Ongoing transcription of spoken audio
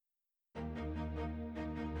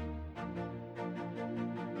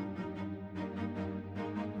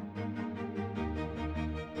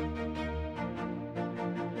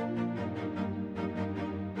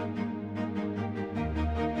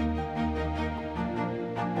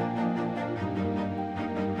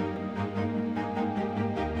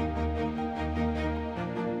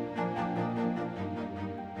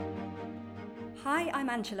Hi,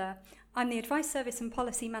 I'm Angela. I'm the Advice Service and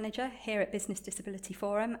Policy Manager here at Business Disability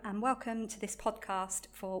Forum, and welcome to this podcast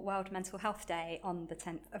for World Mental Health Day on the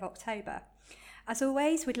 10th of October. As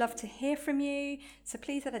always, we'd love to hear from you, so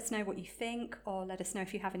please let us know what you think or let us know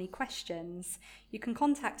if you have any questions. You can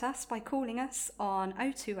contact us by calling us on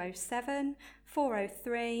 0207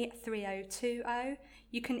 403 3020.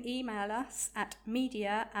 You can email us at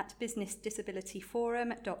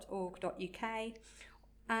media@businessdisabilityforum.org.uk.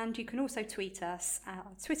 And you can also tweet us. Our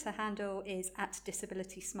Twitter handle is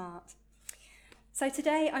 @DisabilitySmart. So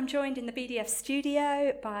today I'm joined in the BDF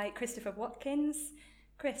studio by Christopher Watkins.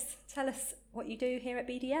 Chris, tell us what you do here at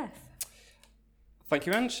BDF. Thank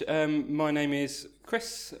you, Ange. My name is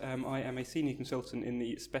Chris. I am a senior consultant in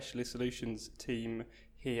the Specialist Solutions team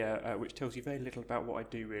here, which tells you very little about what I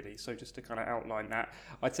do really. So just to kind of outline that,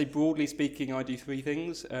 I'd say broadly speaking, I do three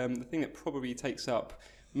things. The thing that probably takes up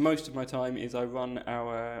most of my time is I run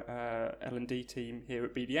our L&D team here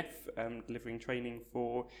at BDF, delivering training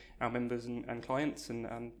for our members and clients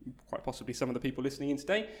and quite possibly some of the people listening in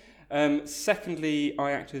today. Secondly,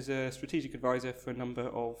 I act as a strategic advisor for a number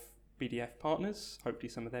of BDF partners. Hopefully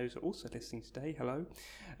some of those are also listening today. Hello.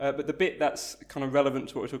 But the bit that's kind of relevant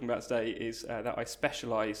to what we're talking about today is that I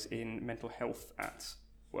specialise in mental health at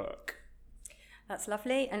work. That's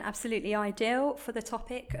lovely and absolutely ideal for the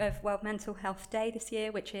topic of World Mental Health Day this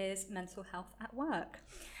year, which is mental health at work.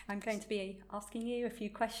 I'm going to be asking you a few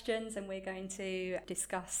questions and we're going to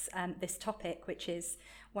discuss this topic, which is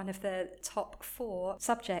one of the top 4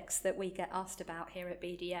 subjects that we get asked about here at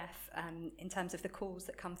BDF in terms of the calls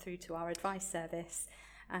that come through to our advice service.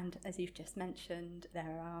 And as you've just mentioned,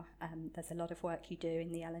 there's a lot of work you do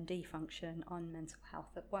in the L&D function on mental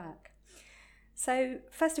health at work. So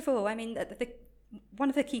first of all, I mean, one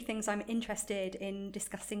of the key things I'm interested in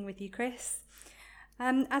discussing with you, Chris,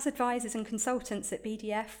 as advisors and consultants at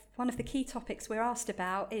BDF, one of the key topics we're asked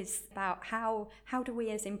about is about how do we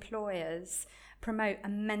as employers promote a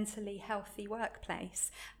mentally healthy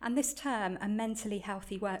workplace. And this term, a mentally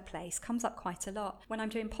healthy workplace, comes up quite a lot. When I'm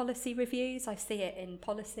doing policy reviews, I see it in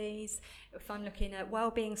policies. If I'm looking at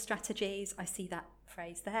wellbeing strategies, I see that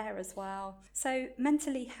phrase there as well. So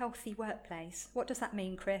mentally healthy workplace, what does that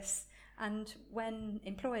mean, Chris? And when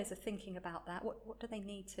employers are thinking about that, what do they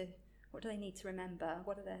need to remember?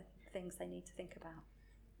 What are the things they need to think about?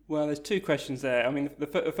 Well, there's 2 questions there. I mean,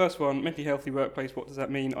 the first one, mentally healthy workplace, what does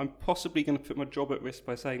that mean? I'm possibly going to put my job at risk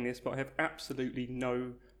by saying this, but I have absolutely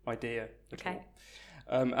no idea at all.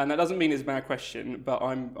 And that doesn't mean it's a bad question, but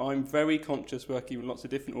I'm very conscious working with lots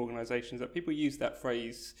of different organisations that people use that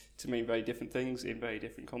phrase to mean very different things in very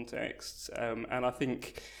different contexts. And I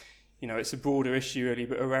think, you know, it's a broader issue really,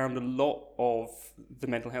 but around a lot of the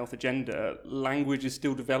mental health agenda, language is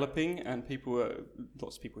still developing and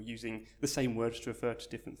lots of people are using the same words to refer to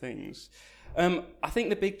different things. I think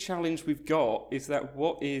the big challenge we've got is that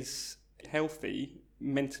what is healthy,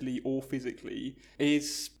 mentally or physically,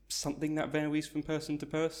 is something that varies from person to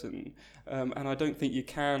person. And I don't think you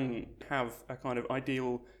can have a kind of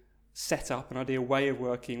ideal set up, an ideal way of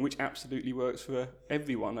working which absolutely works for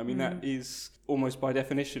everyone. I mean, that is almost by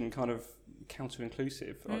definition kind of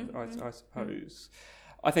counter-inclusive, I suppose.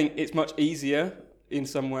 I think it's much easier in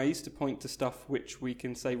some ways to point to stuff which we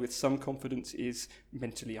can say with some confidence is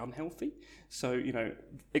mentally unhealthy. So, you know,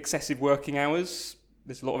 excessive working hours,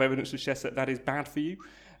 there's a lot of evidence to suggest that is bad for you.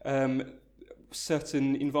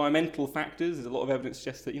 Certain environmental factors, there's a lot of evidence to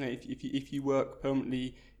suggest that, you know, if you work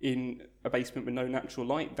permanently in a basement with no natural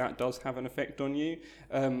light, that does have an effect on you.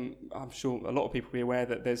 I'm sure a lot of people will be aware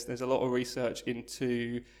that there's a lot of research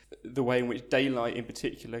into the way in which daylight in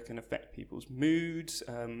particular can affect people's moods.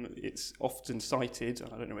 It's often cited,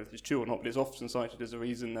 and I don't know whether it's true or not, but it's often cited as a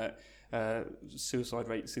reason that suicide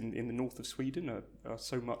rates in the north of Sweden are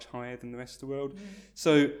so much higher than the rest of the world.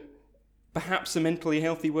 So perhaps a mentally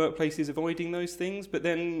healthy workplace is avoiding those things, but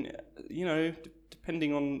then, you know,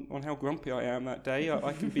 depending on how grumpy I am that day,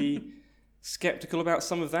 I can be sceptical about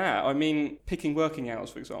some of that. I mean, picking working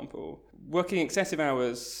hours, for example. Working excessive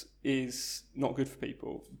hours is not good for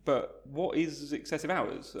people, but what is excessive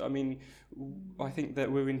hours? I mean, I think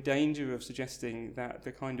that we're in danger of suggesting that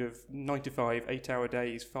the kind of 9 to 5, 8-hour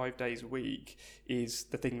days, 5 days a week is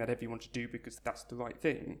the thing that everyone should do because that's the right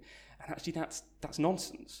thing. And actually that's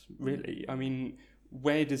nonsense, really. I mean,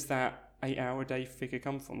 where does that 8-hour day figure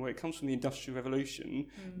come from? Well, it comes from the Industrial Revolution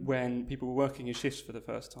when people were working in shifts for the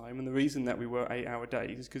first time, and the reason that we were 8-hour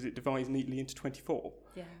days is because it divides neatly into 24.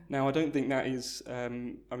 Yeah. Now, I don't think that is,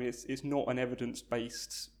 it's not an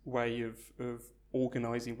evidence-based way of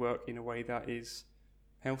organising work in a way that is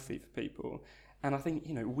healthy for people. And I think,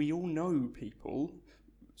 you know, we all know people,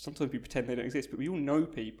 sometimes we pretend they don't exist, but we all know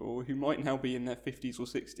people who might now be in their 50s or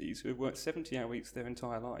 60s who have worked 70-hour weeks their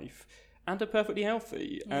entire life and are perfectly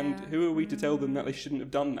healthy. Yeah. And who are we to tell them that they shouldn't have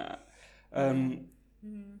done that?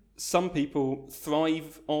 Some people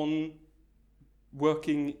thrive on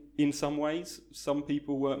working in some ways. Some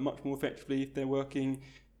people work much more effectively if they're working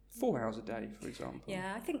 4 hours a day, for example.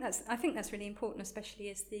 Yeah, I think that's really important, especially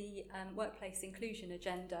as the workplace inclusion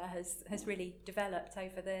agenda has really developed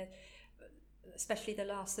over especially the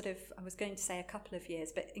last sort of, I was going to say a couple of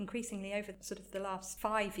years, but increasingly over sort of the last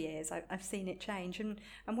 5 years, I've seen it change. And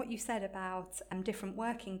what you said about different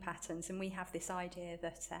working patterns, and we have this idea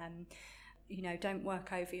that don't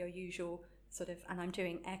work over your usual sort of, and I'm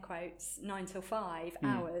doing air quotes, 9 till 5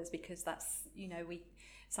 hours, because that's, we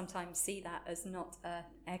sometimes see that as not a,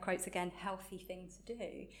 air quotes again, healthy thing to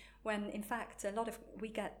do, when in fact we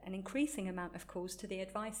get an increasing amount of calls to the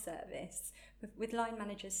advice service with line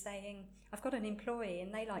managers saying, I've got an employee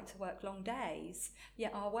and they like to work long days,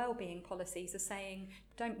 yet our wellbeing policies are saying,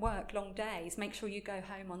 don't work long days, make sure you go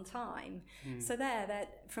home on time. So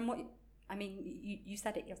from what, you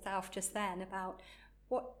said it yourself just then about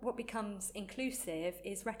what becomes inclusive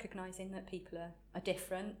is recognising that people are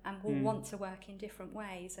different and will want to work in different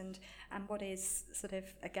ways, and what is sort of,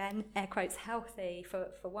 again, air quotes, healthy for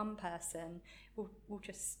one person will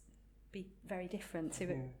just be very different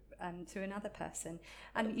to another person.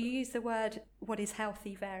 And you use the word, what is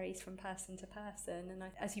healthy varies from person to person, and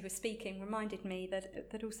as you were speaking reminded me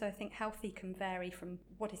that also I think healthy can vary from,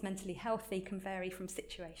 what is mentally healthy can vary from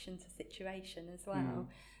situation to situation as well.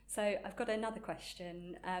 So I've got another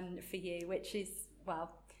question for you, which is,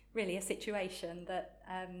 really a situation that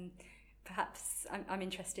perhaps I'm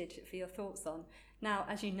interested for your thoughts on. Now,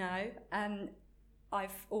 as you know,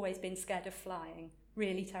 I've always been scared of flying,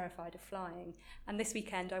 really terrified of flying. And this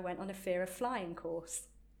weekend I went on a fear of flying course.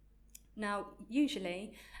 Now,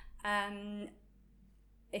 usually,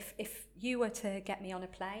 if you were to get me on a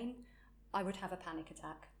plane, I would have a panic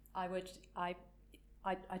attack.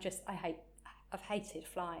 I've hated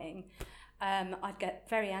flying. I'd get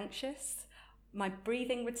very anxious. My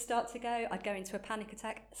breathing would start to go. I'd go into a panic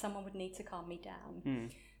attack. Someone would need to calm me down.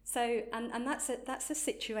 So, and that's a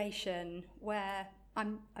situation where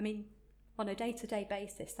on a day-to-day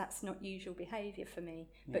basis, that's not usual behaviour for me.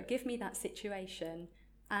 Yeah. But give me that situation,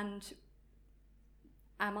 and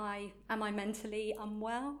am I mentally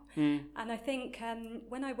unwell? And I think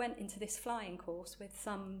when I went into this flying course with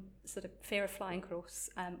some sort of fear of flying course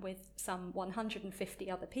with some 150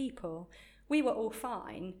 other people, we were all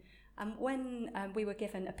fine. And when we were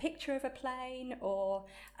given a picture of a plane, or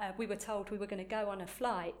we were told we were going to go on a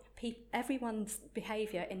flight, everyone's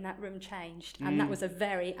behaviour in that room changed, and that was a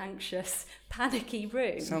very anxious, panicky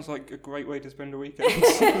room. Sounds like a great way to spend a weekend.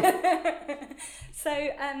 So,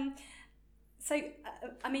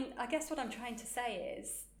 I guess what I'm trying to say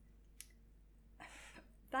is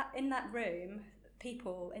that in that room,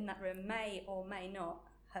 people in that room may or may not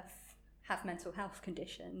have mental health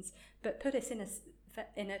conditions, but put us in a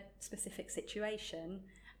specific situation,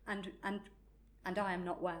 and I am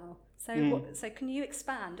not well. So, so can you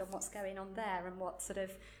expand on what's going on there, and what sort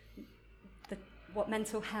of what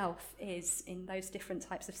mental health is in those different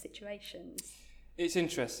types of situations? It's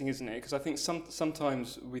interesting, isn't it? Because I think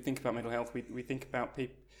sometimes we think about mental health, we think about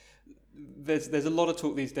people. There's a lot of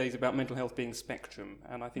talk these days about mental health being a spectrum,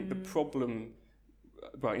 and I think the problem,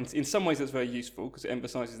 well, in some ways that's very useful because it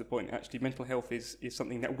emphasises the point that actually mental health is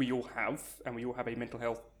something that we all have, and we all have a mental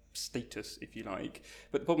health status, if you like.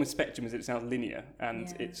 But the problem with spectrum is that it sounds linear,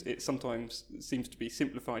 and it sometimes seems to be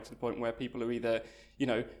simplified to the point where people are either,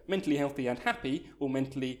 mentally healthy and happy, or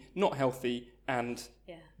mentally not healthy and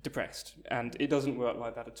depressed. And it doesn't work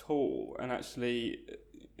like that at all. And actually,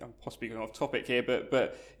 I'm possibly going off topic here, but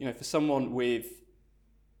for someone with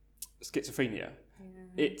schizophrenia,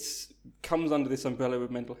 it comes under this umbrella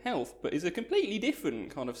of mental health, but is a completely different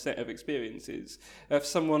kind of set of experiences. For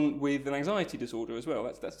someone with an anxiety disorder as well,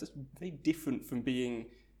 that's just very different from being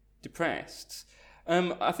depressed.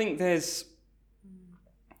 I think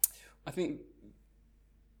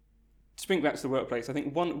to bring back to the workplace, I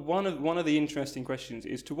think one of the interesting questions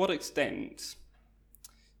is, to what extent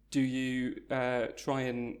do you try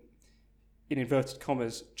and, in inverted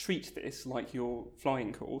commas, treat this like your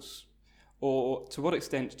flying course? Or to what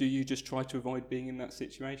extent do you just try to avoid being in that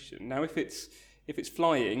situation? Now, if it's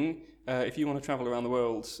flying, if you want to travel around the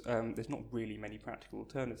world, there's not really many practical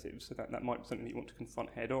alternatives, so that might be something that you want to confront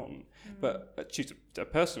head on. But choose a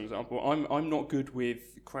personal example. I'm not good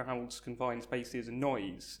with crowds, confined spaces, and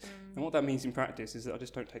noise. And what that means in practice is that I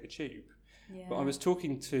just don't take a tube. Yeah. But I was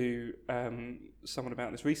talking to someone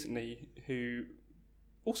about this recently who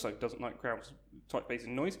also doesn't like crowds, tight spaces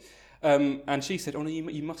and noise. And she said, "Oh no,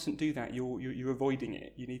 you mustn't do that. You're avoiding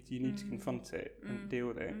it. You need to confront it and deal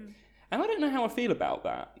with it." And I don't know how I feel about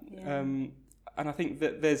that. Yeah. And I think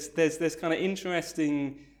that there's kind of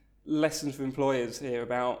interesting lessons for employers here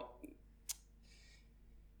about,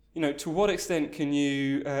 to what extent can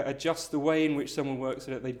you adjust the way in which someone works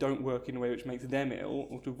so that they don't work in a way which makes them ill,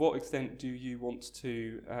 or to what extent do you want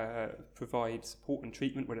to provide support and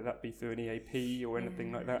treatment, whether that be through an EAP or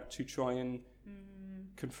anything like that, to try and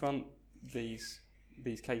confront these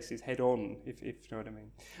cases head on, if you know what I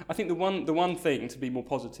mean. I think the one thing to be more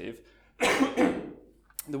positive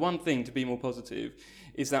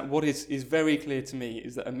is that what is very clear to me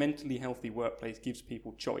is that a mentally healthy workplace gives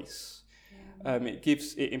people choice.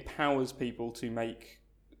 It empowers people to make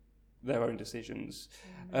their own decisions.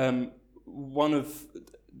 One of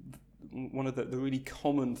the really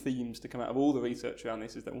common themes to come out of all the research around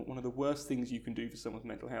this is that one of the worst things you can do for someone's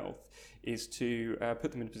mental health is to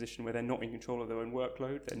put them in a position where they're not in control of their own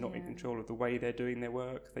workload, they're not in control of the way they're doing their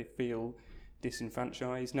work, they feel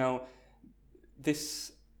disenfranchised. Now,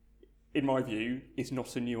 this, in my view, is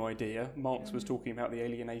not a new idea. Marx was talking about the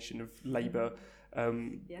alienation of labour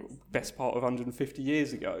best part of 150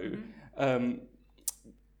 years ago.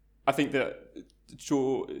 I think that,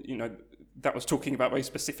 sure, that was talking about very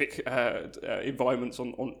specific environments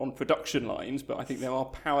on production lines, but I think there are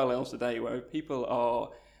parallels today where people are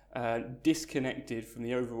disconnected from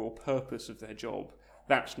the overall purpose of their job.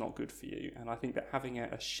 That's not good for you. And I think that having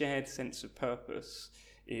a shared sense of purpose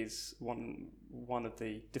is one of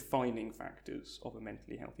the defining factors of a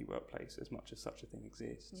mentally healthy workplace, as much as such a thing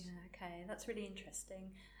exists. Yeah, okay, that's really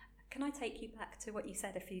interesting. Can I take you back to what you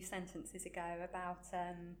said a few sentences ago about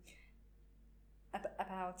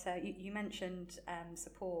you mentioned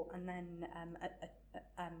support, and then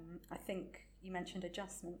I think you mentioned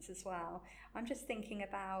adjustments as well. I'm just thinking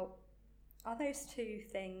about, are those two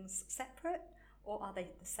things separate, or are they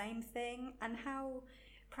the same thing? And how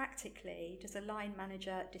practically does a line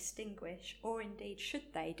manager distinguish, or indeed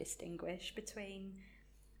should they distinguish, between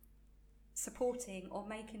supporting or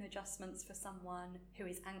making adjustments for someone who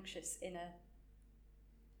is anxious in a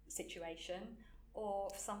situation, or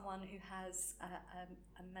someone who has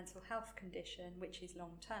a mental health condition which is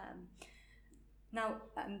long term? Now,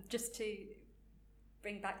 just to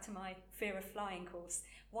bring back to my fear of flying course,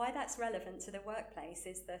 why that's relevant to the workplace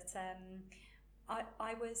is that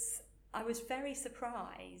I was very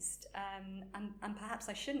surprised, and perhaps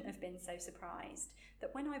I shouldn't have been so surprised,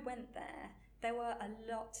 that when I went there were a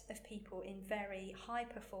lot of people in very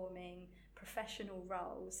high-performing professional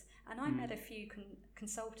roles, and I met a few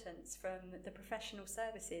consultants from the professional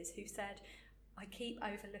services who said, I keep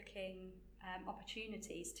overlooking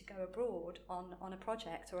opportunities to go abroad on a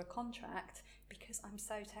project or a contract because I'm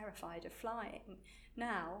so terrified of flying.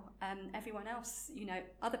 Now, everyone else,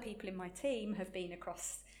 other people in my team have been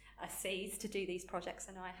across seas to do these projects,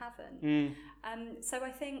 and I haven't. So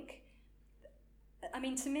I think,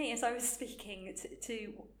 to me, as I was speaking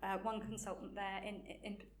to one consultant there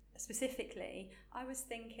in specifically, I was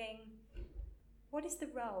thinking, what is the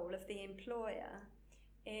role of the employer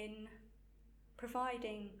in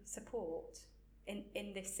providing support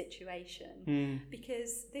in this situation?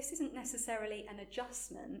 Because this isn't necessarily an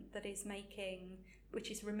adjustment that is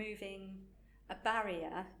which is removing a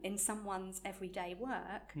barrier in someone's everyday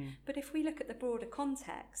work. But if we look at the broader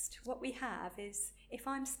context, what we have is, if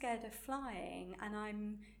I'm scared of flying and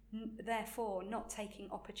I'm therefore not taking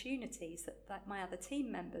opportunities that my other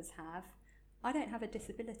team members have, I don't have a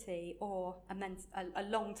disability or a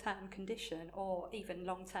long-term condition, or even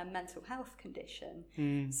long-term mental health condition.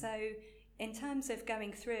 So in terms of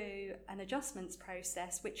going through an adjustments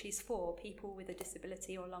process, which is for people with a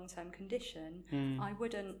disability or long-term condition, I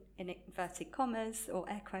wouldn't, in inverted commas or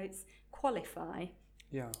air quotes, qualify.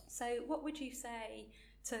 Yeah. So what would you say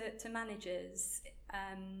to managers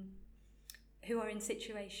who are in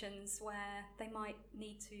situations where they might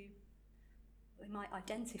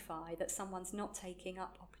identify that someone's not taking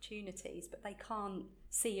up opportunities, but they can't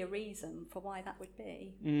see a reason for why that would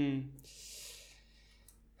be?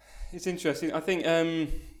 It's interesting. I think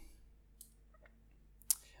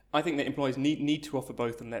that employers need to offer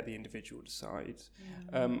both and let the individual decide.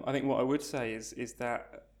 I think what I would say is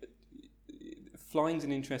that flying's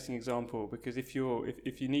an interesting example, because if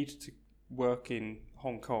you need to work in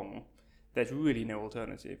Hong Kong, there's really no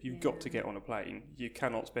alternative. You've got to get on a plane. You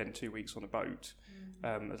cannot spend 2 weeks on a boat,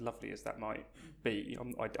 as lovely as that might be.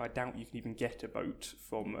 I doubt you can even get a boat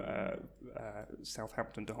from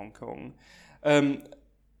Southampton to Hong Kong.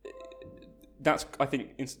 that's, I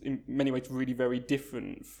think, in many ways really very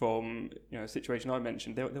different from a situation I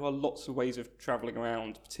mentioned. There are lots of ways of travelling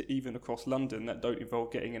around, even across London, that don't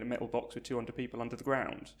involve getting in a metal box with 200 people under the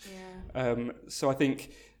ground. Yeah. So I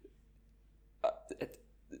think,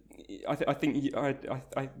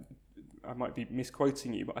 I might be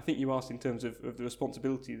misquoting you, but I think you asked in terms of the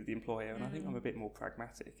responsibility of the employer, and I think I'm a bit more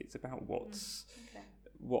pragmatic. It's about what's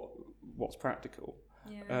practical.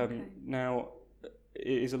 Yeah, Now,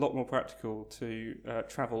 it is a lot more practical to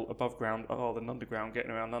travel above ground rather than underground,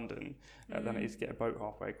 getting around London, than it is to get a boat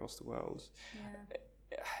halfway across the world. Yeah.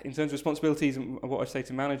 In terms of responsibilities and what I say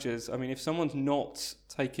to managers, I mean, if someone's not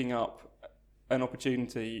taking up an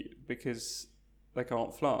opportunity because they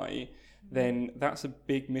can't fly, then that's a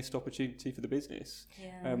big missed opportunity for the business.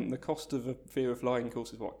 Yeah. The cost of a fear of flying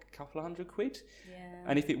course is a couple of £100? Yeah.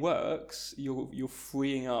 And if it works, you're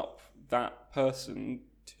freeing up that person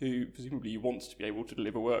who presumably wants to be able to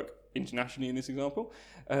deliver work internationally in this example,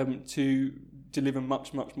 to deliver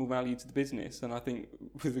much, much more value to the business. And I think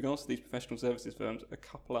with regards to these professional services firms, a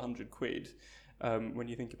couple of £100, when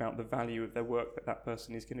you think about the value of their work that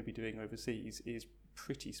person is going to be doing overseas, is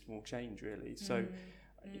pretty small change, really. So,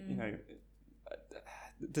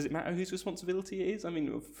 does it matter whose responsibility it is? I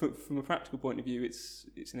mean, from a practical point of view, it's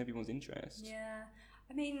in everyone's interest. Yeah,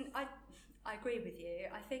 I mean, I agree with you.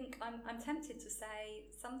 I think I'm tempted to say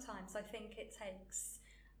sometimes I think it takes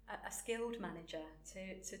a skilled manager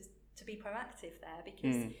to be proactive there,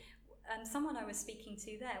 because someone I was speaking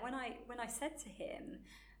to there, when I said to him,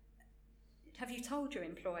 "Have you told your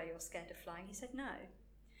employer you're scared of flying?" He said no.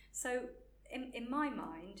 So in my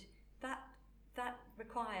mind, that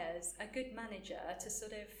requires a good manager to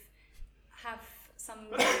sort of have some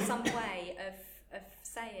way of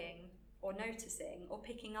saying or noticing or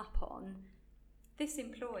picking up on, this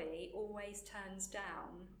employee always turns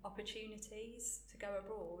down opportunities to go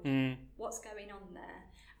abroad. What's going on there?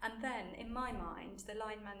 And then, in my mind, the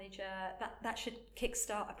line manager, that should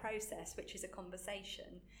kickstart a process, which is a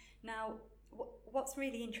conversation. Now, what's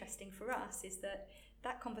really interesting for us is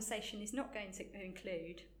that conversation is not going to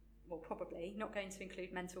include, well, probably not going to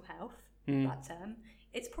include mental health, that term.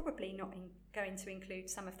 It's probably not going to include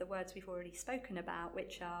some of the words we've already spoken about,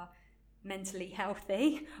 which are mentally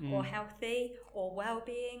healthy or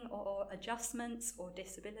well-being or adjustments or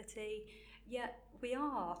disability. Yet we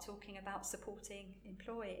are talking about supporting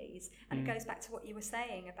employees, and it goes back to what you were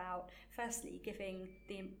saying about firstly putting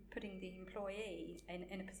the employee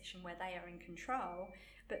in a position where they are in control,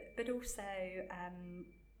 but also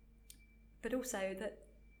that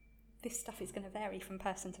this stuff is going to vary from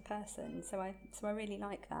person to person. So I really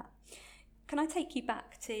like that. Can I take you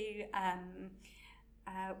back to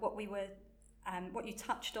what you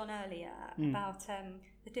touched on earlier about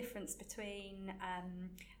the difference between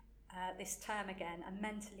this term again, a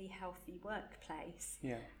mentally healthy workplace,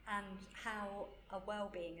 and how a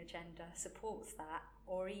well-being agenda supports that,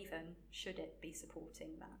 or even should it be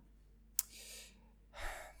supporting that?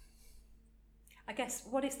 I guess,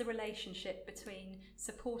 what is the relationship between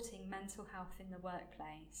supporting mental health in the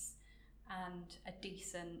workplace and a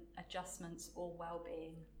decent adjustments or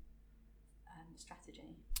well-being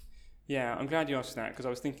strategy? Yeah, I'm glad you asked that, because I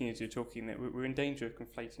was thinking as you're talking that we're in danger of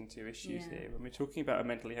conflating two issues here. When we're talking about a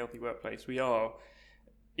mentally healthy workplace, we are,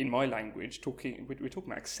 in my language, we're talking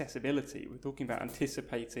about accessibility. We're talking about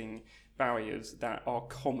anticipating barriers that are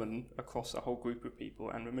common across a whole group of people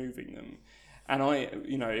and removing them. And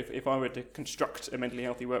if I were to construct a mentally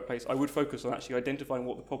healthy workplace, I would focus on actually identifying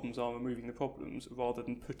what the problems are and removing the problems, rather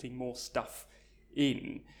than putting more stuff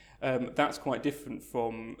in. That's quite different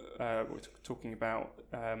from we're talking about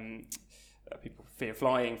people fear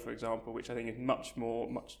flying, for example, which I think is much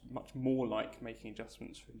more like making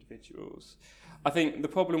adjustments for individuals. I think the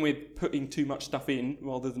problem with putting too much stuff in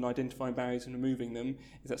rather than identifying barriers and removing them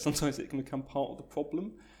is that sometimes it can become part of the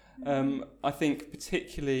problem. I think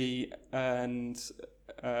particularly, and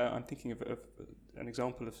I'm thinking of an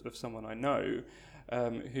example of someone I know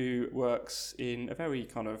who works in a very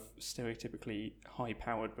kind of stereotypically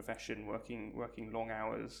high-powered profession, working long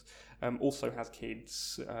hours, also has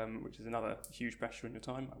kids, which is another huge pressure in your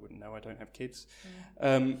time. I wouldn't know, I don't have kids,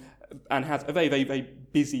 and has a very, very, very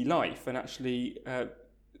busy life, and actually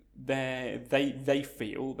they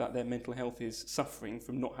feel that their mental health is suffering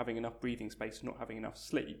from not having enough breathing space, not having enough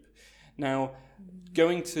sleep. Now,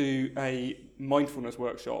 going to a mindfulness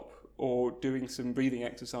workshop, or doing some breathing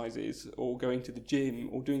exercises, or going to the gym,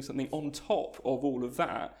 or doing something on top of all of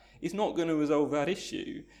that is not going to resolve that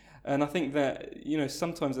issue. And I think that,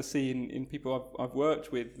 sometimes I see in people I've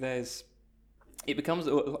worked with, it becomes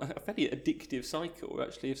a fairly addictive cycle.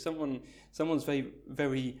 Actually, if someone's very,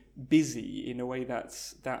 very busy in a way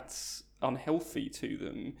that's unhealthy to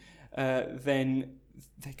them, then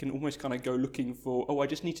they can almost kind of go looking for, I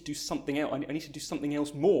just need to do something else. I need to do something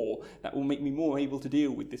else more that will make me more able to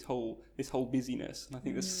deal with this whole busyness. And I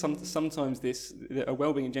think there's sometimes a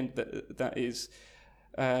wellbeing agenda that is,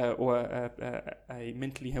 or a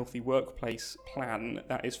mentally healthy workplace plan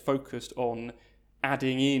that is focused on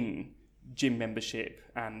adding in gym membership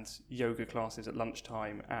and yoga classes at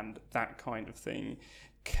lunchtime and that kind of thing,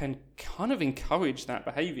 can kind of encourage that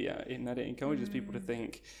behaviour, in that it encourages people to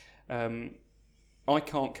think, I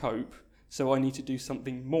can't cope, so I need to do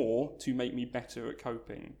something more to make me better at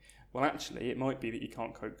coping. Well, actually, it might be that you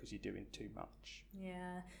can't cope because you're doing too much.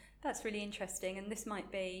 Yeah, that's really interesting, and this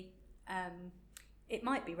might be, it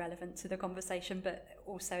might be relevant to the conversation, but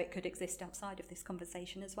also it could exist outside of this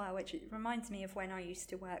conversation as well, which reminds me of when I used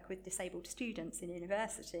to work with disabled students in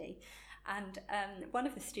university. And one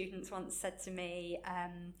of the students once said to me,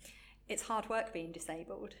 it's hard work being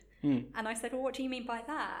disabled. And I said, well, what do you mean by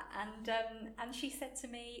that? And she said to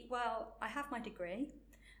me, well, I have my degree,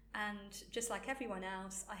 and just like everyone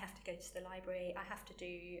else, I have to go to the library, I have to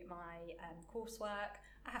do my coursework,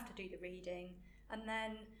 I have to do the reading, and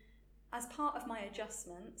then as part of my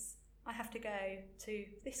adjustments, I have to go to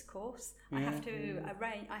this course. I have to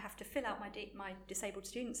arrange. I have to fill out my disabled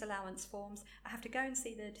students allowance forms. I have to go and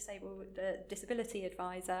see the disability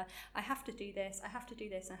advisor. I have to do this. I have to do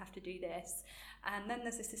this. I have to do this. And then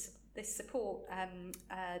there's this support,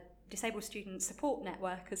 disabled student support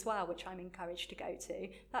network as well, which I'm encouraged to go to.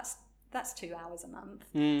 That's 2 hours a month.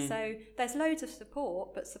 So there's loads of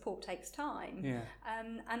support, but support takes time. Yeah.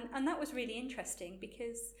 And that was really interesting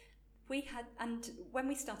because when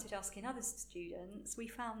we started asking other students, we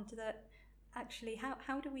found that actually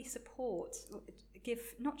how do we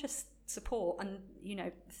give not just support and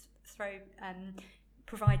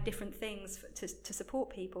provide different things to support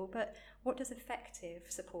people, but what does effective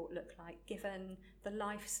support look like given the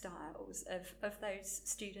lifestyles of those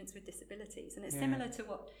students with disabilities? And it's similar to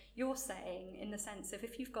what you're saying, in the sense of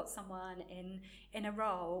if you've got someone in a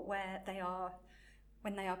role where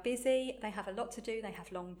when they are busy, they have a lot to do, they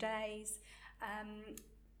have long days,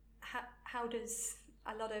 how does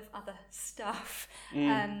a lot of other stuff,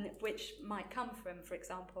 which might come from, for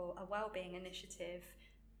example, a wellbeing initiative,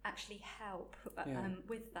 actually help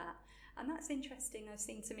with that? And that's interesting. I've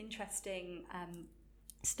seen some interesting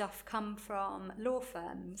stuff come from law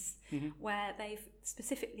firms where they've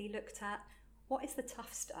specifically looked at what is the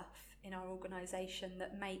tough stuff in our organisation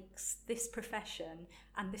that makes this profession,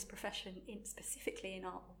 and this profession specifically in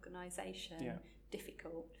our organisation,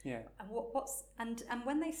 difficult. Yeah. And and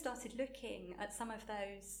when they started looking at some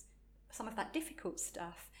of that difficult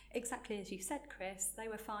stuff, exactly as you said, Chris, they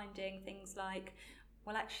were finding things like,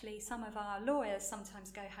 well, actually, some of our lawyers sometimes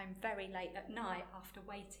go home very late at night after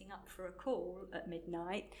waiting up for a call at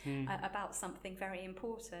midnight about something very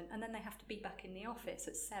important, and then they have to be back in the office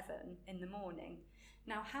at 7 in the morning.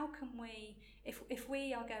 Now, how can we, if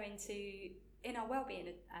we are going to, in our wellbeing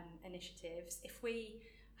initiatives, if we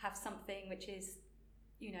have something which is,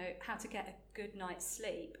 how to get a good night's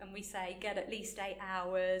sleep, and we say get at least 8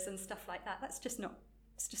 hours and stuff like that, it's just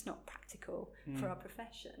not practical for our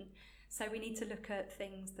profession. So we need to look at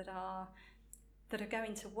things that are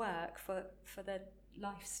going to work for the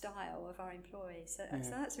lifestyle of our employees. So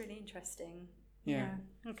that's really interesting. Yeah.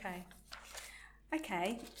 Okay.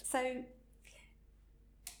 So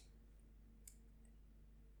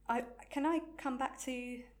can I come back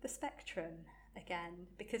to the spectrum again,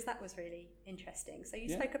 because that was really interesting. So you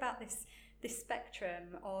spoke about this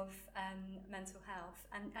spectrum of mental health,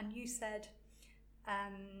 and you said,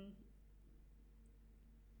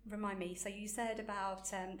 remind me. So you said about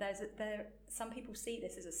some people see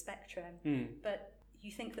this as a spectrum, but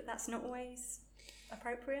you think that that's not always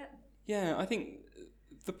appropriate? Yeah, I think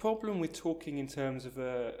the problem with talking in terms of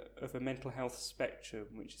a mental health spectrum,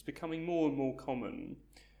 which is becoming more and more common,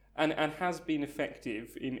 and has been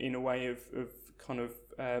effective in a way of kind of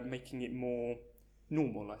making it more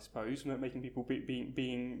normal, I suppose, making people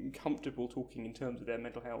being comfortable talking in terms of their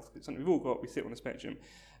mental health. It's something we've all got. We sit on a spectrum.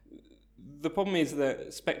 The problem is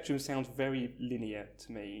that spectrum sounds very linear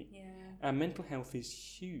to me. Yeah. And mental health is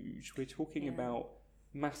huge. We're talking about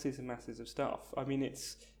masses and masses of stuff. I mean,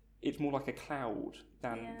 it's more like a cloud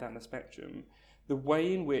than a spectrum. The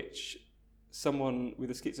way in which someone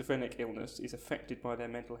with a schizophrenic illness is affected by their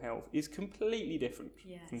mental health is completely different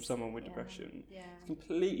from someone with depression. Yeah. It's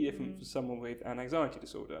completely different from someone with an anxiety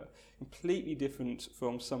disorder. Completely different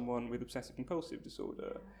from someone with obsessive compulsive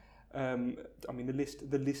disorder. I mean,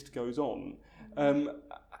 the list goes on. And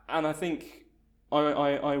I think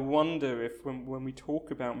I wonder if when we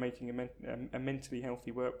talk about making a mentally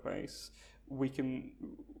healthy workplace, we can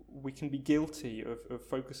we can be guilty of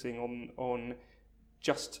focusing on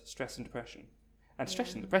just stress and depression. And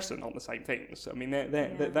stress and depression are not the same things. I mean,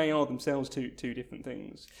 they are themselves two different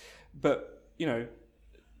things. But, you know,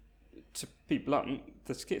 to be blunt,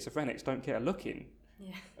 the schizophrenics don't get a look in.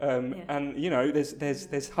 And, you know,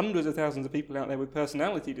 there's hundreds of thousands of people out there with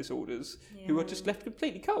personality disorders who are just left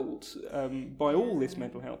completely cold by all this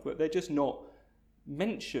mental health, but they're just not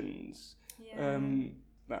mentioned.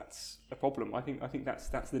 That's a problem. I think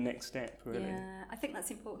that's the next step, really. Yeah, I think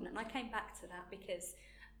that's important, and I came back to that because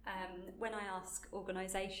when I ask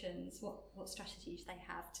organisations what strategies they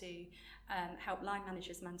have to help line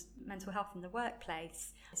managers mental health in the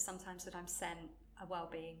workplace, sometimes that I'm sent a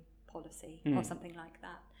wellbeing policy or something like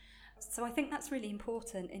that. So I think that's really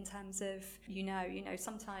important in terms of you know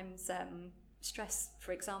sometimes stress,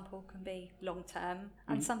 for example, can be long term,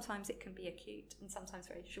 and sometimes it can be acute, and sometimes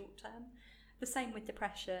very short term. The same with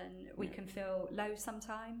depression. We can feel low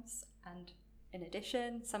sometimes, and in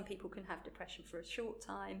addition, some people can have depression for a short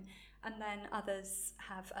time, and then others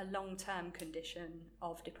have a long-term condition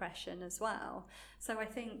of depression as well. So I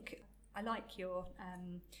think I like your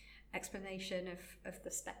explanation of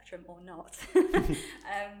the spectrum or not.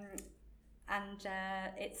 And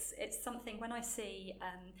it's something, when I see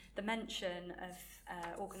the mention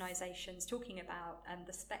of organisations talking about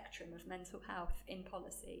the spectrum of mental health in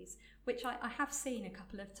policies, which I have seen a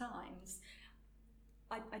couple of times,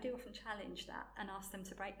 I do often challenge that and ask them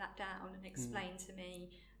to break that down and explain to me,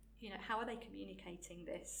 you know, how are they communicating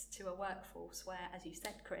this to a workforce where, as you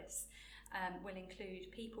said, Chris, will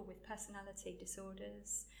include people with personality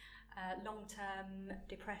disorders, long-term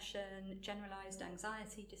depression, generalised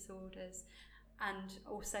anxiety disorders, and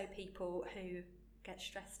also people who get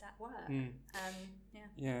stressed at work.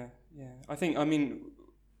 Yeah. I think, I mean,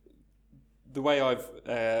 the way I've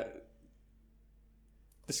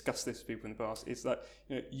discussed this with people in the past is that,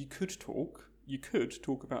 you know, you could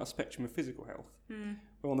talk about a spectrum of physical health.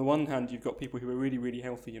 Well, on the one hand, you've got people who are really, really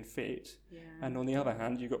healthy and fit, and on the other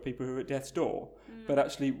hand, you've got people who are at death's door. But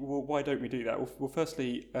actually, well, why don't we do that? Well,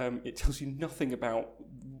 firstly, it tells you nothing about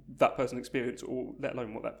that person's experience, or let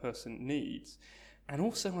alone what that person needs. And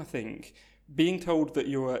also, I think being told that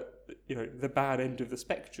you're at, you know, the bad end of the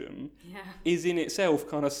spectrum is in itself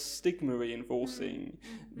kind of stigma reinforcing.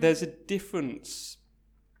 There's a difference.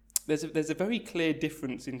 There's a very clear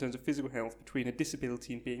difference in terms of physical health between a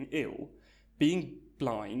disability and being ill. Being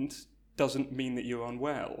blind doesn't mean that you're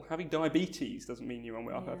unwell. Having diabetes doesn't mean you're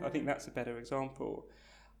unwell. I think that's a better example.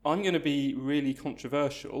 I'm going to be really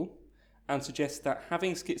controversial and suggest that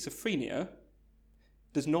having schizophrenia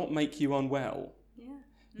does not make you unwell.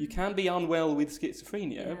 You can be unwell with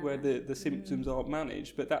schizophrenia where the symptoms aren't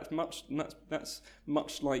managed, but that's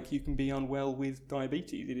much like you can be unwell with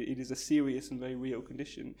diabetes. It is a serious and very real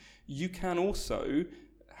condition. You can also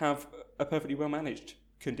have a perfectly well managed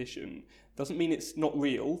condition. Doesn't mean it's not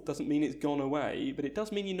real, doesn't mean it's gone away, but it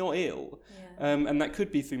does mean you're not ill. And that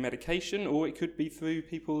could be through medication, or it could be through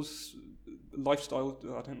people's lifestyle.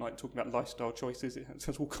 I don't like talking about lifestyle choices, it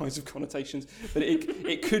has all kinds of connotations, but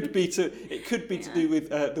it could be to do with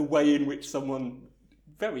the way in which someone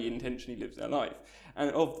very intentionally lives their life.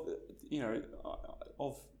 And of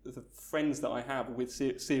the friends that I have with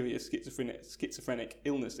serious schizophrenic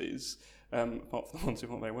illnesses, apart from the ones who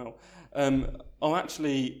aren't very well, are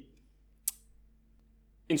actually,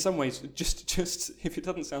 in some ways, just if it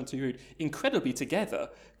doesn't sound too rude, incredibly together,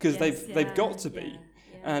 because they've got to be.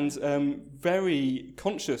 And very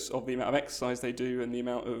conscious of the amount of exercise they do and the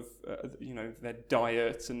amount of their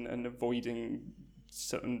diet and avoiding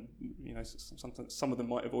certain, some of them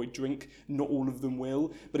might avoid drink, not all of them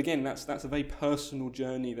will, but again that's a very personal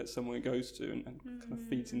journey that someone goes to, and kind of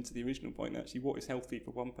feeds into the original point. Actually, what is healthy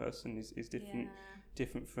for one person is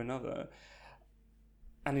different for another.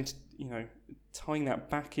 And it's, tying that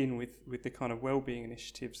back in with the kind of wellbeing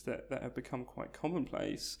initiatives that have become quite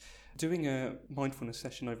commonplace. Doing a mindfulness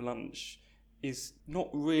session over lunch is not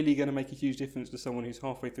really going to make a huge difference to someone who's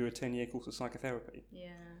halfway through a 10-year course of psychotherapy.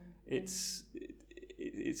 It's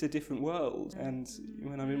a different world. And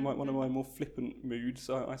when I'm in one of my more flippant moods,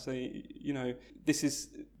 I say, this is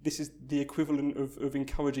the equivalent of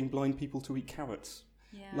encouraging blind people to eat carrots.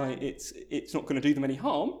 Like it's not going to do them any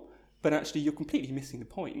harm, but actually you're completely missing the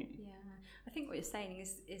point. I think what you're saying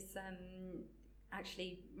is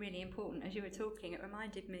actually really important. As you were talking, it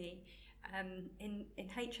reminded me in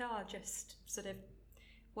HR, just sort of,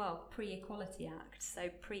 pre-Equality Act, so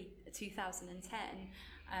pre-2010,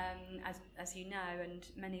 as you know, and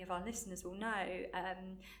many of our listeners will know,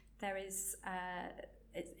 there is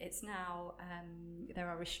it's now there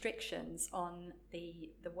are restrictions on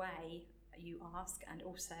the way you ask, and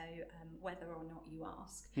also whether or not you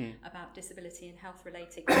ask about disability and health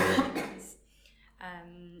related questions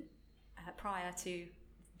prior to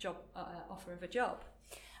job offer of a job,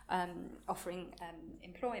 offering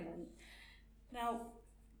employment. Now,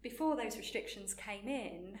 before those restrictions came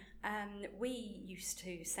in, we used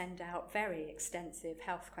to send out very extensive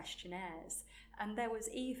health questionnaires, and there was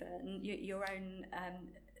even your own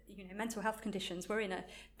mental health conditions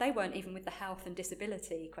they weren't even with the health and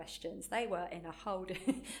disability questions. They were in a whole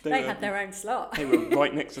they had their own slot. They were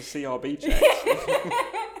right next to CRB checks.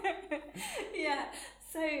 Yeah.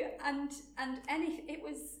 So it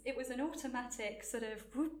was an automatic sort of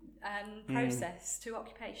process to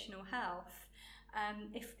occupational health.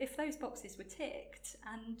 If those boxes were ticked,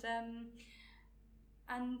 and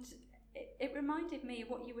it reminded me of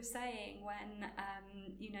what you were saying when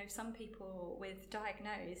some people with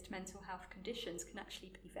diagnosed mental health conditions can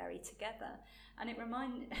actually be very together, and it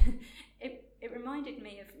reminded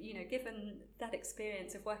me of given that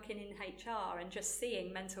experience of working in HR and just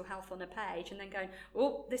seeing mental health on a page and then going,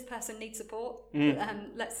 oh, this person needs support,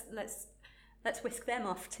 let's whisk them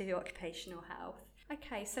off to occupational health.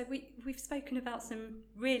 Okay, so we've spoken about some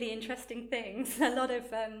really interesting things, a lot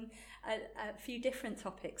of a few different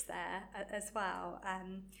topics there as well.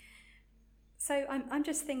 So I'm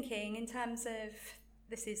just thinking in terms of,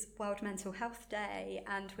 this is World Mental Health Day,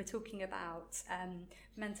 and we're talking about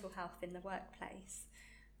mental health in the workplace.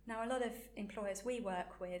 Now, a lot of employers we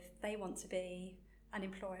work with, they want to be an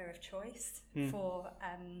employer of choice for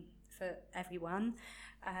everyone,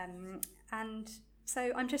 and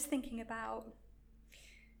so I'm just thinking about,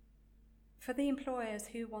 for the employers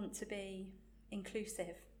who want to be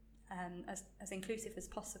inclusive, as inclusive as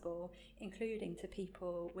possible, including to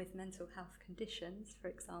people with mental health conditions, for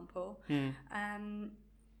example,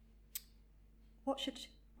 what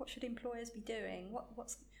should employers be doing?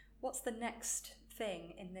 What's the next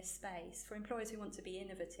thing in this space for employers who want to be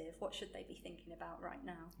innovative? What should they be thinking about right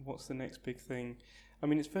now? What's the next big thing? I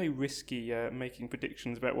mean, it's very risky making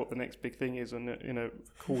predictions about what the next big thing is in a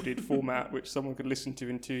recorded format, which someone could listen to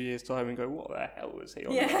in 2 years' time and go, "What the hell was he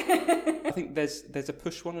on?" Yeah. I think there's a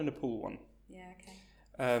push one and a pull one. Yeah.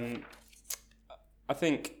 Okay. I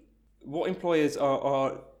think what employers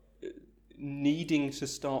are needing to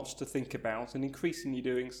start to think about, and increasingly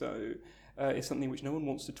doing so, is something which no one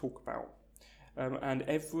wants to talk about, and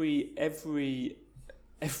every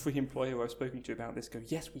employer I've spoken to about this go,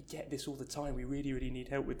 yes, we get this all the time, we really, really need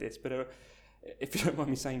help with this, but if you don't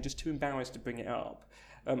mind me saying, just too embarrassed to bring it up.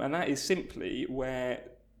 And that is simply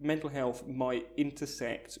where mental health might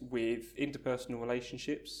intersect with interpersonal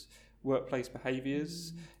relationships, workplace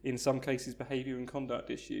behaviours, in some cases behaviour and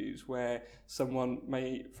conduct issues, where someone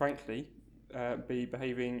may, frankly, be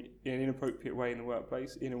behaving in an inappropriate way in the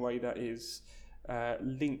workplace, in a way that is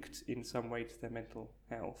linked in some way to their mental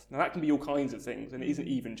health. Now that can be all kinds of things, and it isn't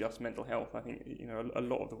even just mental health. I think a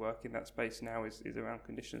lot of the work in that space now is around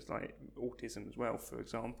conditions like autism as well, for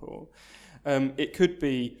example. It could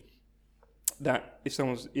be that if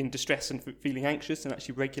someone's in distress and feeling anxious, and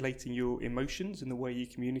actually regulating your emotions and the way you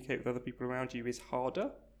communicate with other people around you is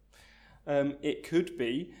harder. It could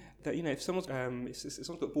be that if someone's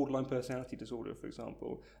got borderline personality disorder, for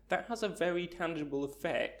example, that has a very tangible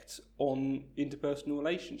effect on interpersonal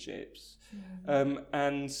relationships,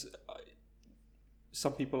 and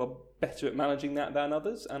some people are better at managing that than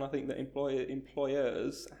others, and I think that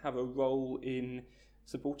employers have a role in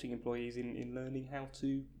supporting employees in learning how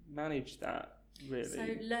to manage that. Really.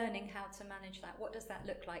 So learning how to manage that, what does that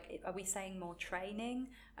look like? Are we saying more training?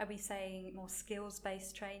 Are we saying more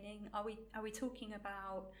skills-based training? Are we talking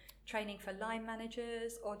about training for line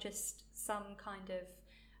managers, or just some kind of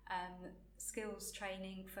skills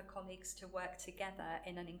training for colleagues to work together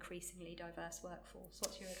in an increasingly diverse workforce?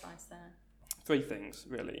 What's your advice there? 3 things,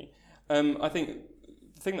 really. I think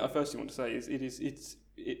the thing that I firstly want to say is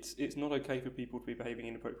it's not okay for people to be behaving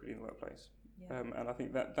inappropriately in the workplace, and I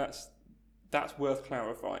think that's worth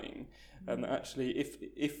clarifying. Actually,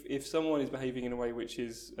 if someone is behaving in a way which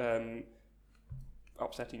is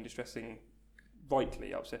upsetting, distressing,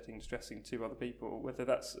 vitally upsetting, distressing to other people, whether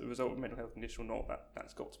that's a result of a mental health condition or not,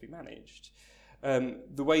 that's got to be managed.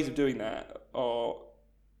 The ways of doing that are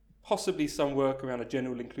possibly some work around a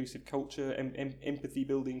general inclusive culture, empathy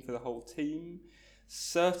building for the whole team.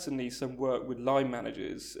 Certainly some work with line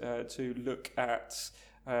managers to look at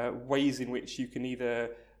ways in which you can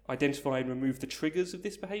either identify and remove the triggers of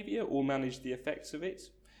this behaviour or manage the effects of it.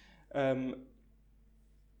 And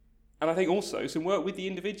I think also some work with the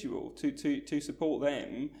individual to support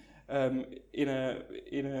them in a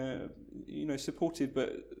supportive,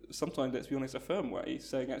 but sometimes, let's be honest, a firm way,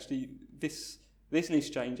 saying actually this This needs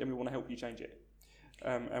to change, and we want to help you change it.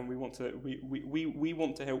 And we want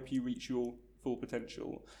to help you reach your full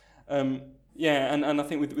potential. And I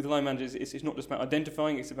think with line managers, it's not just about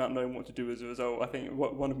identifying, it's about knowing what to do as a result. I think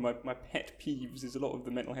one of my pet peeves is a lot of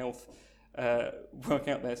the mental health work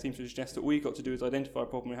out there seems to suggest that all you've got to do is identify a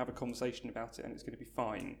problem and have a conversation about it and it's going to be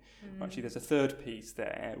fine. Actually, there's a third piece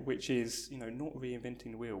there, which is, not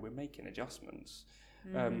reinventing the wheel, we're making adjustments.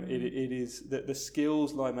 It is that the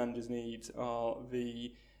skills line managers need are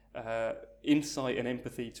the insight and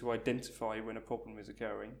empathy to identify when a problem is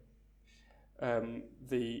occurring,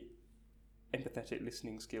 the empathetic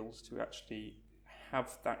listening skills to actually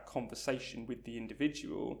have that conversation with the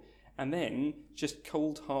individual, and then just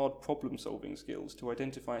cold hard problem solving skills to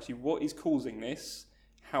identify actually what is causing this,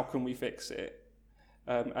 how can we fix it,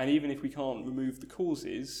 and even if we can't remove the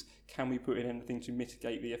causes, can we put in anything to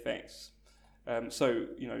mitigate the effects.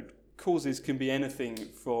 Causes can be anything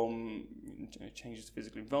from changes to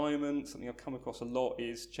physical environment. Something I've come across a lot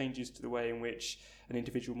is changes to the way in which an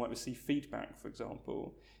individual might receive feedback, for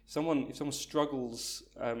example. If someone struggles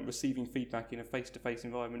receiving feedback in a face-to-face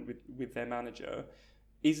environment with their manager,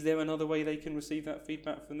 is there another way they can receive that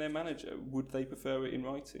feedback from their manager? Would they prefer it in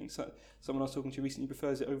writing? So someone I was talking to recently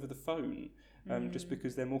prefers it over the phone, just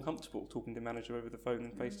because they're more comfortable talking to manager over the phone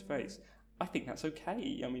than face-to-face. I think that's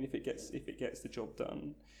okay. I mean, if it gets the job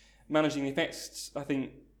done. Managing the effects, I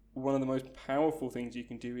think one of the most powerful things you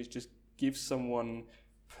can do is just give someone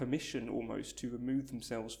permission almost to remove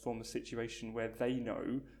themselves from a situation where they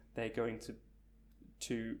know they're going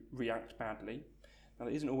to react badly. Now,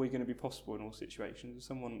 that isn't always going to be possible in all situations. If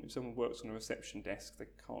someone works on a reception desk, they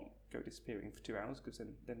can't go disappearing for 2 hours because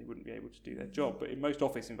then they wouldn't be able to do their job. But in most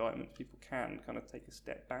office environments, people can kind of take a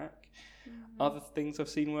step back. Other things I've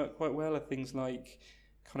seen work quite well are things like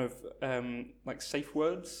kind of like safe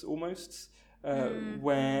words almost,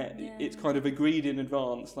 where it's kind of agreed in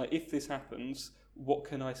advance, like if this happens, what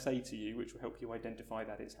can I say to you which will help you identify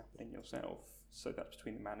that it's happening yourself. So that's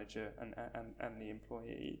between the manager and the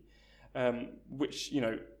employee, which,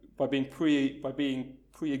 by being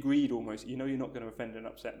pre-agreed almost, you're not going to offend and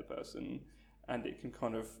upset the person, and it can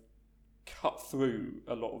kind of cut through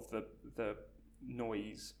a lot of the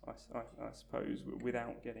noise, I suppose,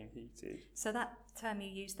 without getting heated. So that term you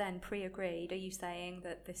use then, pre-agreed, are you saying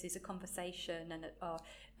that this is a conversation and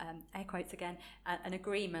air quotes again, an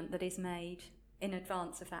agreement that is made in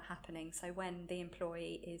advance of that happening? So when the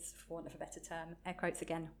employee is, for want of a better term, air quotes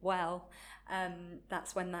again,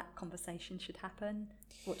 that's when that conversation should happen?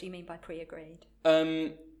 What do you mean by pre-agreed?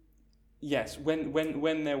 Yes,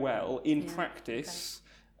 when they're well, in practice. Okay.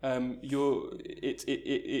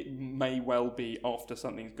 It may well be after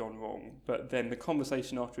something's gone wrong, but then the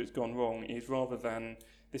conversation after it's gone wrong is rather than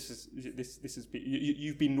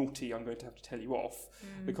you've been naughty, I'm going to have to tell you off.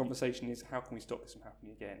 The conversation is how can we stop this from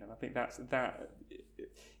happening again? And I think that's that.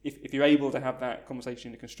 If you're able to have that conversation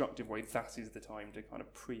in a constructive way, that is the time to kind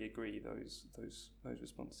of pre-agree those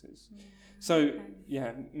responses.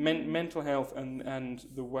 Mental health and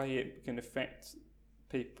the way it can affect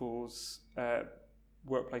people's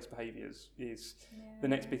workplace behaviours is the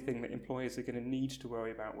next big thing that employers are going to need to worry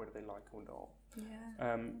about, whether they like or not.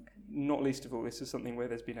 Not least of all, this is something where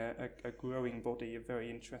there's been a growing body of very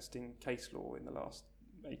interesting case law in the last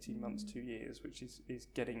 18 months, 2 years, which is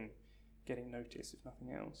getting notice, if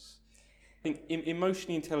nothing else. I think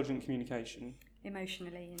emotionally intelligent communication.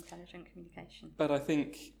 But I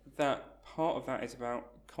think that part of that is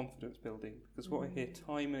about confidence building, because what I hear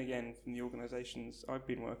time and again from the organisations I've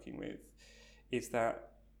been working with is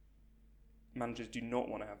that managers do not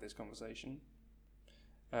want to have this conversation,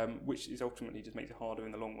 which is ultimately just makes it harder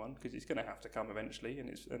in the long run, because it's going to have to come eventually,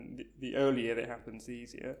 and the earlier that happens, the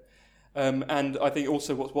easier. And I think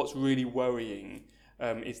also what's really worrying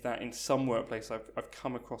is that in some workplace I've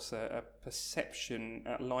come across a perception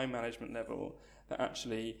at line management level that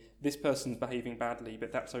actually this person's behaving badly,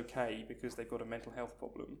 but that's okay because they've got a mental health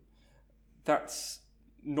problem. That's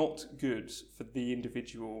not good for the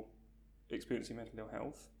individual experiencing mental ill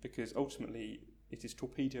health, because ultimately it is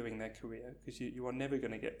torpedoing their career, because you are never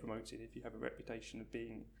going to get promoted if you have a reputation of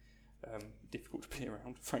being difficult to be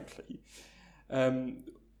around, frankly.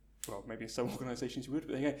 Well, maybe in some organisations you would,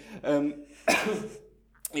 but there you go.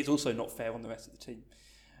 It's also not fair on the rest of the team,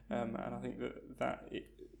 and I think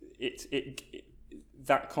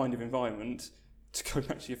that kind of environment, to go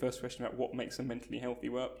back to your first question about what makes a mentally healthy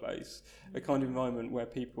workplace, a kind of environment where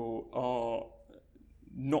people are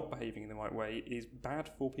not behaving in the right way is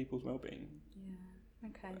bad for people's well-being. Yeah,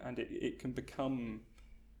 okay. And it can become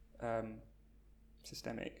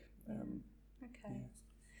systemic. Okay. Yeah.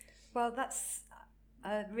 Well, that's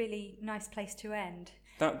a really nice place to end.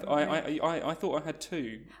 That I thought I had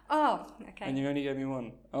two. Oh, okay. And you only gave me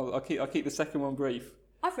one. I'll keep the second one brief.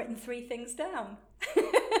 I've written 3 things down.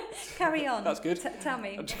 Carry on. That's good. Tell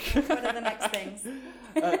me, what are the next things?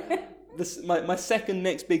 My second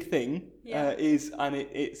next big thing Yeah. is, and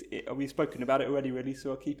we've spoken about it already, really.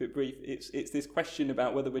 So I'll keep it brief. It's this question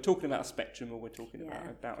about whether we're talking about a spectrum or we're talking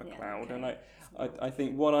about a cloud. Okay. And I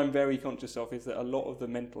think what I'm very conscious of is that a lot of the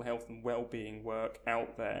mental health and well-being work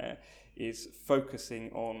out there is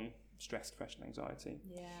focusing on stress, depression, anxiety.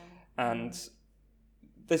 Yeah. And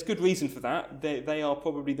there's good reason for that. They are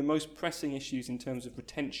probably the most pressing issues in terms of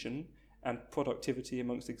retention and productivity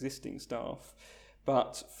amongst existing staff.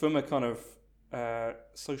 But from a kind of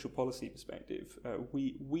social policy perspective,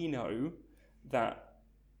 we know that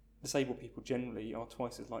disabled people generally are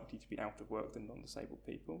twice as likely to be out of work than non-disabled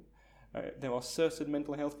people. There are certain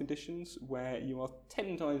mental health conditions where you are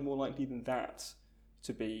 10 times more likely than that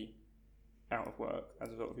to be out of work as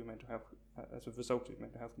a result of your mental health, as a result of your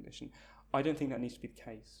mental health condition. I don't think that needs to be the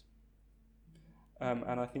case.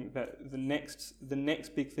 And I think that the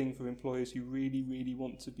next big thing for employers who really, really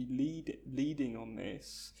want to be leading on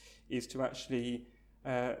this is to actually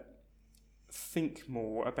think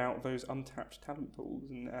more about those untapped talent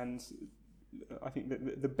pools. And I think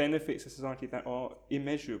that the benefits of society that are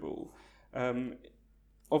immeasurable.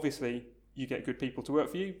 Obviously, you get good people to work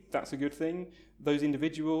for you. That's a good thing. Those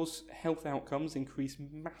individuals' health outcomes increase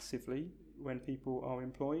massively when people are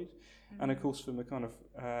employed. Mm-hmm. And of course, from a kind of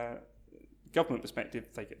government perspective,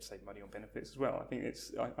 they get to save money on benefits as well.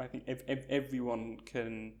 I think everyone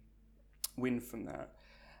can win from that.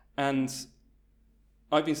 And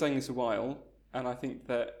I've been saying this a while, and I think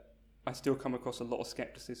that I still come across a lot of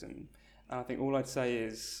scepticism. And I think all I'd say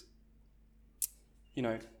is,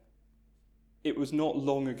 it was not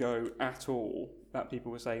long ago at all that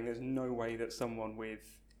people were saying there's no way that someone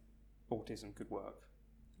with autism could work.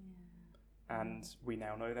 Yeah. And we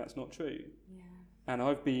now know that's not true. Yeah. And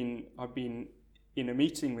I've been in a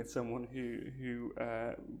meeting with someone who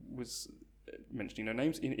was, mentioning no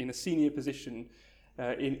names, in a senior position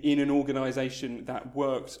in an organisation that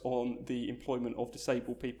worked on the employment of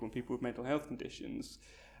disabled people and people with mental health conditions.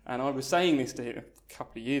 And I was saying this to him a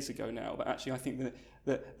couple of years ago now, that actually I think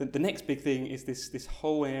that the next big thing is this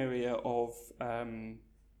whole area of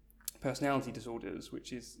personality disorders,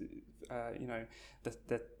 which is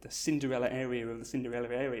the Cinderella area of the Cinderella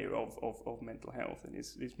area of mental health, and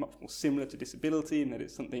is much more similar to disability in that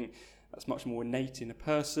it's something that's much more innate in a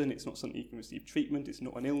person. It's not something you can receive treatment. It's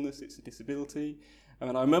not an illness. It's a disability.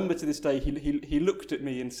 And I remember to this day he looked at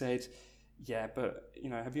me and said, "Yeah, but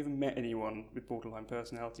have you ever met anyone with borderline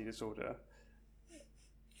personality disorder?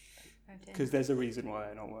 Because there's a reason why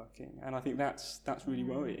they're not working." And I think that's really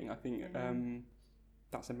worrying. I think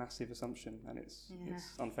that's a massive assumption, and it's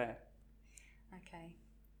unfair. Okay,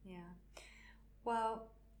 yeah. Well,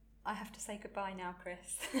 I have to say goodbye now,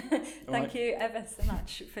 Chris. Thank you ever so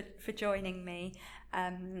much for joining me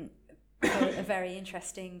for a very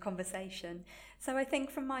interesting conversation. So I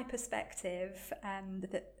think from my perspective,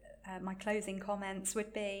 my closing comments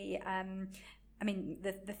would be,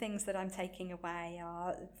 the things that I'm taking away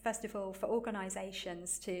are, first of all, for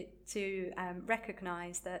organisations to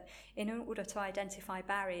recognise that in order to identify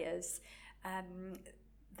barriers,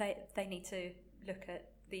 they need to look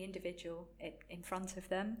at the individual in front of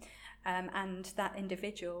them, and that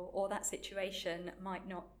individual or that situation might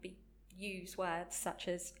not use words such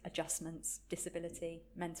as adjustments, disability,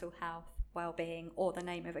 mental health, well-being, or the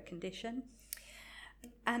name of a condition.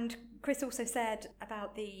 And Chris also said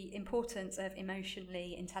about the importance of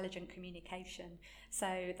emotionally intelligent communication.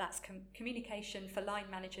 So that's communication for line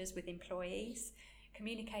managers with employees,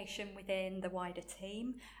 communication within the wider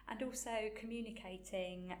team, and also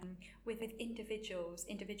communicating with individuals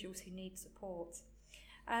who need support.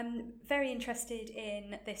 Very interested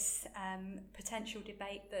in this potential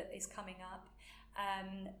debate that is coming up,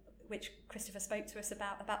 which Christopher spoke to us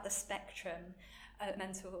about the spectrum of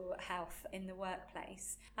mental health in the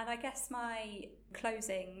workplace. And I guess my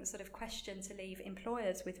closing sort of question to leave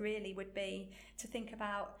employers with really would be to think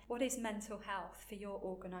about what is mental health for your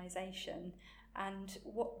organisation, and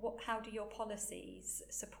how do your policies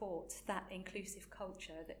support that inclusive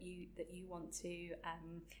culture that you want to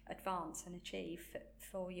advance and achieve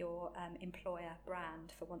for your employer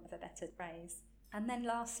brand, for want of a better phrase. And then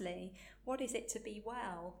lastly, what is it to be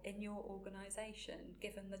well in your organisation,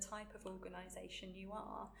 given the type of organisation you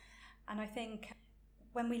are? And I think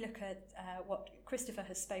when we look at what Christopher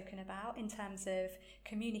has spoken about in terms of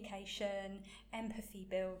communication, empathy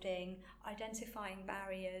building, identifying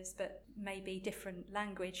barriers, but maybe different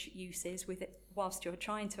language uses with it whilst you're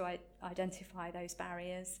trying to identify those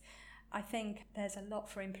barriers, I think there's a lot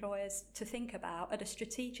for employers to think about at a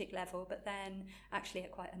strategic level, but then actually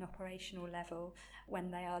at quite an operational level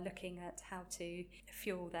when they are looking at how to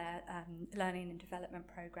fuel their learning and development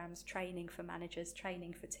programs, training for managers,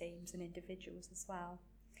 training for teams and individuals as well.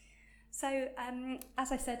 So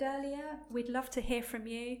as I said earlier, we'd love to hear from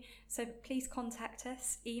you. So please contact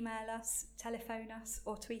us, email us, telephone us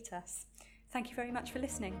or tweet us. Thank you very much for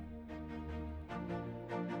listening.